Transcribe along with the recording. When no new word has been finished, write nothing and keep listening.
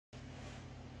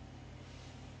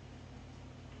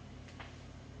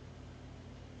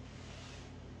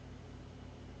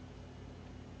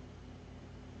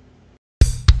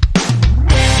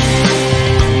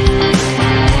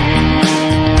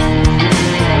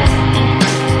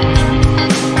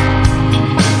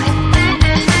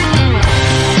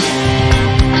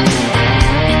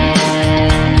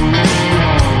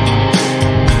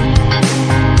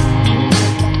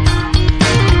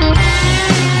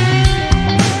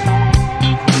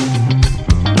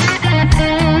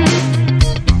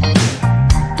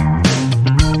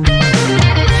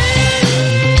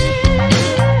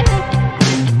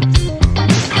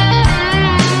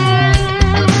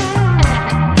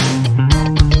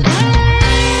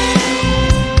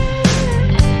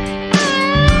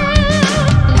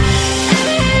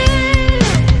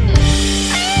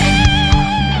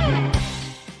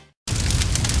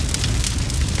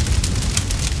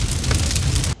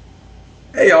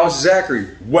y'all, this is Zachary.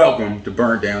 Welcome to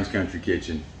Burnt Down's Country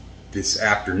Kitchen. This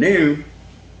afternoon-ish,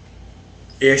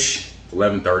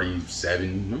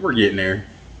 11:37, we're getting there.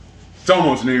 It's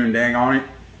almost noon, dang on it.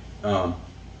 I'm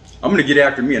gonna get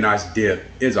after me a nice dip.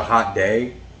 It's a hot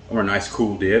day. I want a nice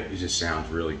cool dip. It just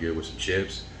sounds really good with some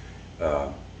chips.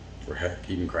 Or heck,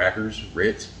 even crackers,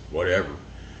 Ritz, whatever.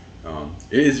 We're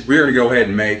gonna go ahead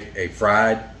and make a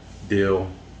fried dill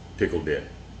pickle dip.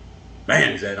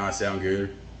 Man, does that not sound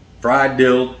good? Fried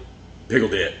dill pickle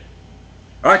dip.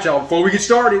 All right, y'all, before we get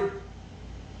started,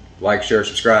 like, share,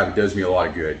 subscribe. It does me a lot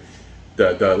of good.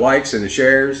 The likes and the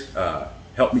shares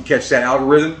help me catch that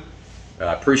algorithm.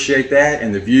 Appreciate that.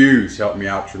 And the views help me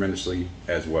out tremendously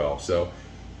as well. So,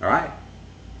 all right,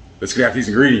 let's get after these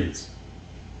ingredients.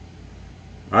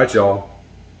 All right, y'all,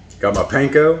 got my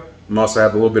panko. I'm also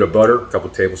have a little bit of butter, a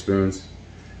couple tablespoons.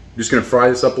 I'm just gonna fry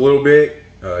this up a little bit,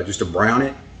 just to brown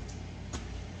it.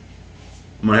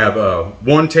 I'm gonna have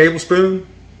 1 tablespoon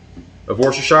of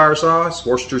Worcestershire sauce,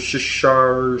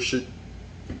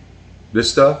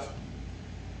 this stuff.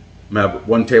 I'm gonna have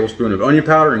 1 tablespoon of onion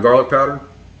powder and garlic powder.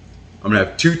 I'm gonna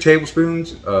have 2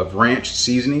 tablespoons of ranch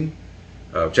seasoning,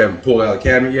 which I haven't pulled out of the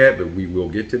cabinet yet, but we will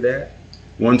get to that.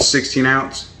 1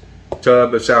 16-ounce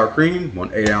tub of sour cream, 1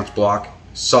 8-ounce block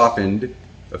softened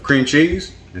of cream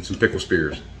cheese, and some pickle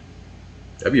spears.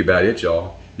 That'd be about it,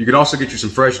 y'all. You can also get you some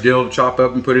fresh dill to chop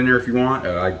up and put in there if you want.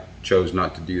 I chose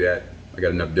not to do that. I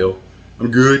got enough dill. I'm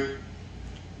good.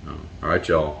 All right,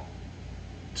 y'all.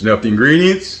 That's enough of the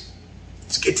ingredients.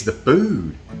 Let's get to the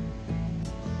food.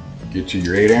 Get you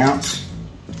your 8-ounce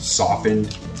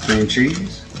softened cream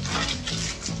cheese.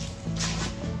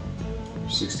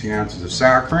 16 ounces of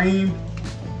sour cream.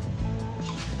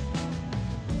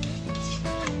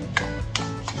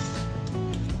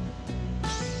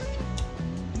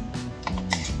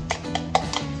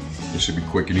 This should be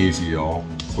quick and easy, y'all.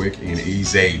 Quick and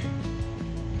easy.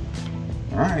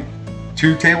 All right,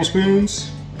 2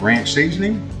 tablespoons ranch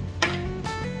seasoning,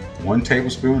 1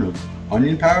 tablespoon of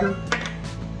onion powder,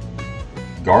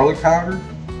 garlic powder.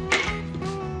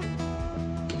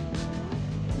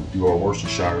 We'll do our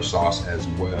Worcestershire sauce as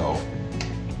well.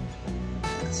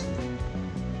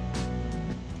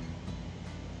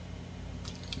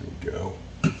 There we go.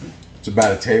 It's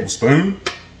about a tablespoon.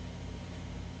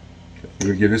 We're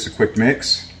gonna give this a quick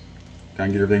mix, kind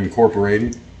of get everything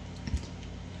incorporated.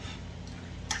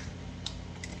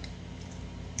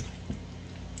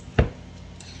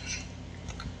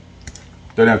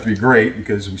 Doesn't have to be great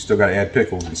because we still got to add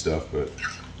pickles and stuff, but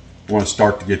we want to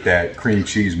start to get that cream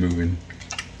cheese moving.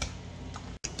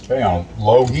 Okay, on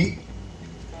low heat,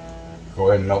 go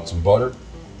ahead and melt some butter.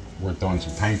 We're throwing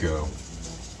some panko.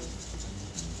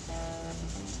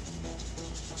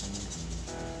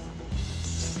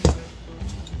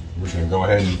 We're just going to go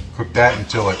ahead and cook that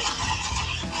until it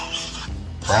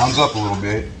browns up a little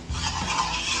bit.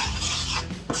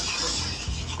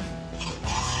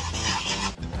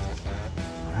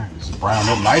 Alright, this is browned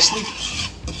up nicely.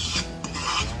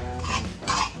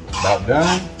 About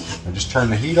done. And just turn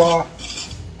the heat off.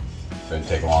 Doesn't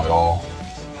take long at all.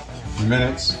 A few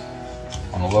minutes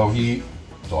on a low heat.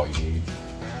 That's all you need.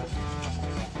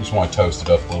 Just want to toast it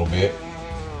up a little bit.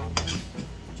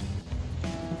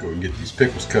 Go and get these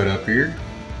pickles cut up here.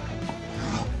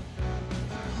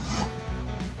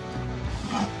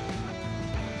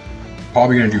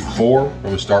 Probably gonna do 4. I'm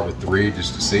gonna start with 3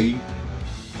 just to see.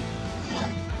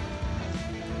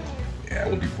 Yeah,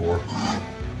 we'll do 4.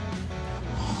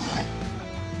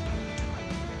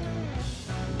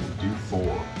 We'll do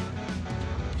 4.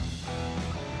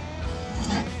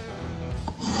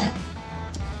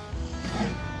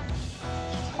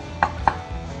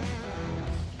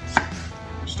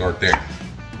 Start there.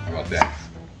 How about that?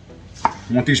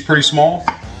 You want these pretty small?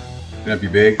 Don't be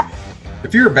big.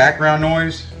 If you're a background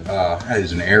noise, that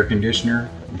is an air conditioner.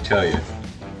 Let me tell you,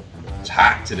 it's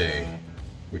hot today,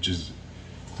 which is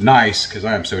nice because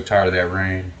I am so tired of that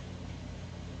rain.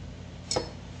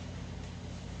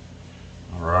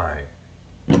 All right,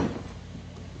 get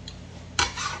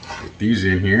these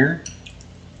in here.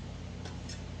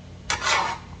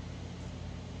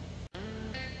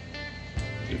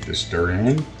 Get this stirred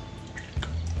in.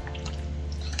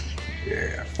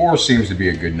 Yeah, 4 seems to be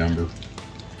a good number.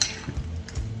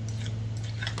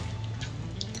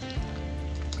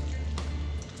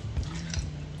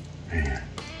 Man.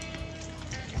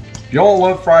 Y'all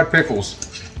love fried pickles.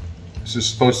 This is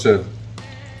supposed to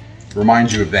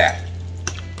remind you of that.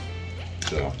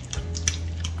 So,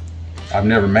 I've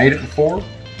never made it before,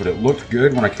 but it looked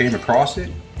good when I came across it.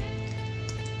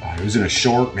 It was in a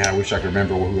short. Man, I wish I could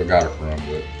remember who I got it from,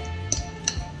 but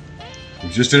it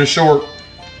was just in a short.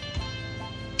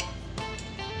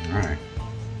 All right.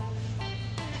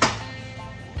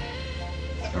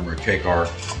 And we're gonna take our,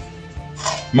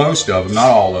 most of them, not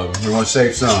all of them. We want to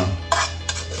save some.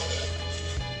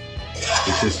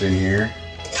 Get this in here.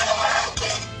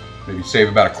 Maybe save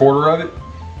about a quarter of it.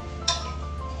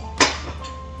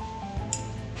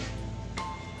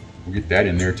 We'll get that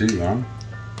in there too, huh?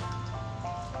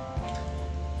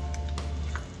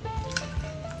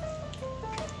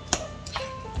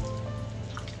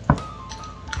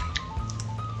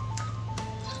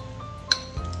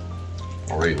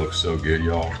 Already looks so good,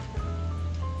 y'all.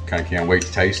 Kind of can't wait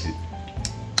to taste it.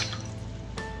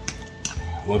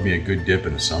 Love me a good dip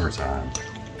in the summertime.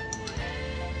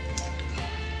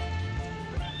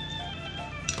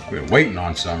 I've been waiting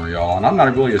on summer, y'all, and I'm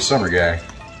not really a summer guy.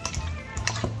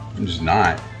 I'm just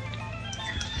not.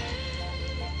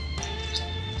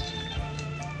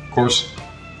 Of course,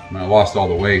 when I lost all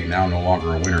the weight, now I'm no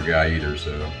longer a winter guy either,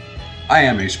 so I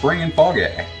am a spring and fall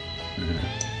guy.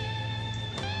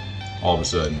 All of a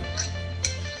sudden.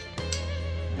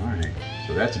 All right,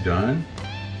 so that's done.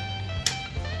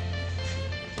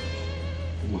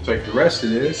 We'll take the rest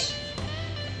of this.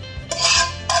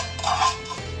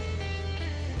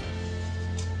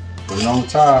 Put it on the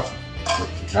top.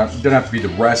 It doesn't have to be the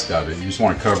rest of it. You just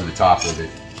want to cover the top of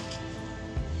it.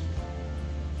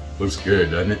 Looks good,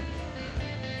 doesn't it?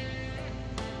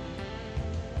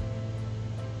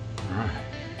 All right.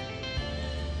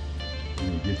 Let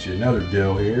me get you another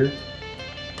dill here.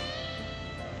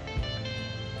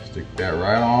 Stick that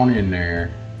right on in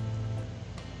there.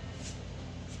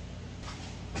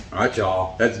 All right,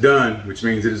 y'all, that's done, which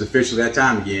means it is officially that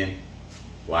time again.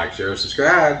 Like, share,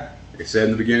 subscribe. Like I said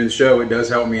in the beginning of the show, it does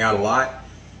help me out a lot.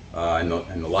 And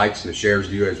the likes and the shares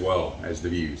do as well as the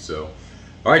views. So,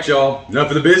 all right, y'all, enough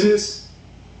of the business.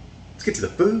 Let's get to the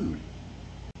food.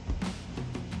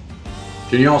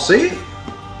 Can y'all see it?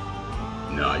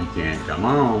 No, you can't. Come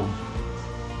on.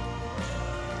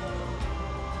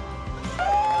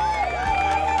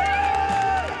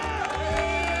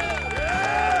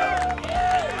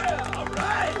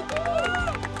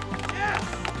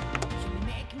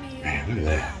 Man, look at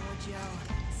that.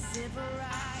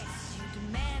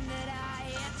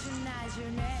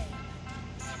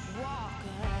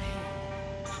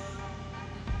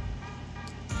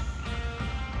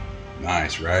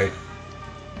 Nice, right?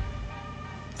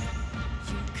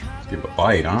 Let's give it a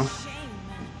bite, huh?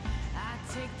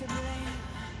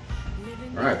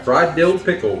 All right, fried dill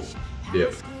pickle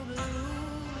dip.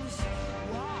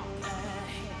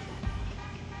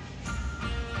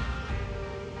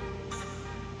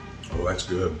 Oh, that's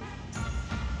good.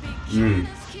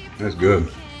 That's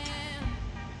good.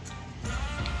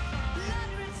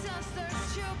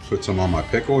 Put some on my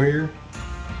pickle here.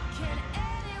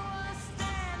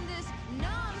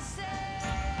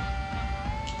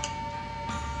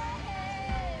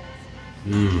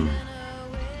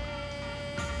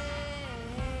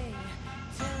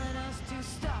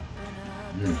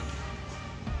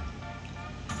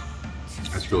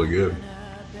 That's really good.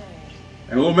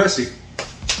 And a little messy,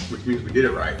 which means we did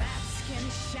it right.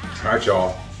 All right,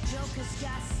 y'all.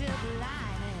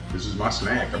 This is my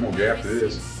snack. I'm gonna get after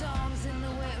this.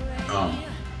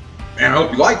 And I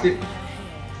hope you liked it.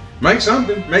 Make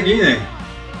something, make anything.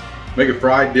 Make a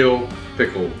fried dill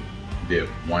pickle dip.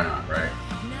 Why not, right?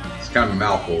 It's kind of a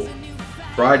mouthful.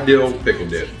 Fried dill pickle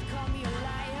dip.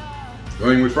 The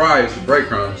only thing we fry is the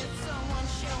breadcrumbs.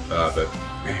 But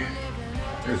man,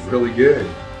 it's really good.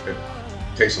 It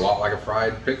tastes a lot like a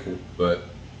fried pickle, but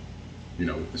you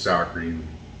know, with the sour cream,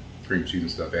 cream cheese and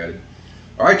stuff added.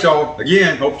 All right, y'all.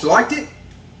 Again, hope you liked it.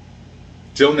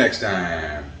 Till next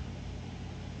time.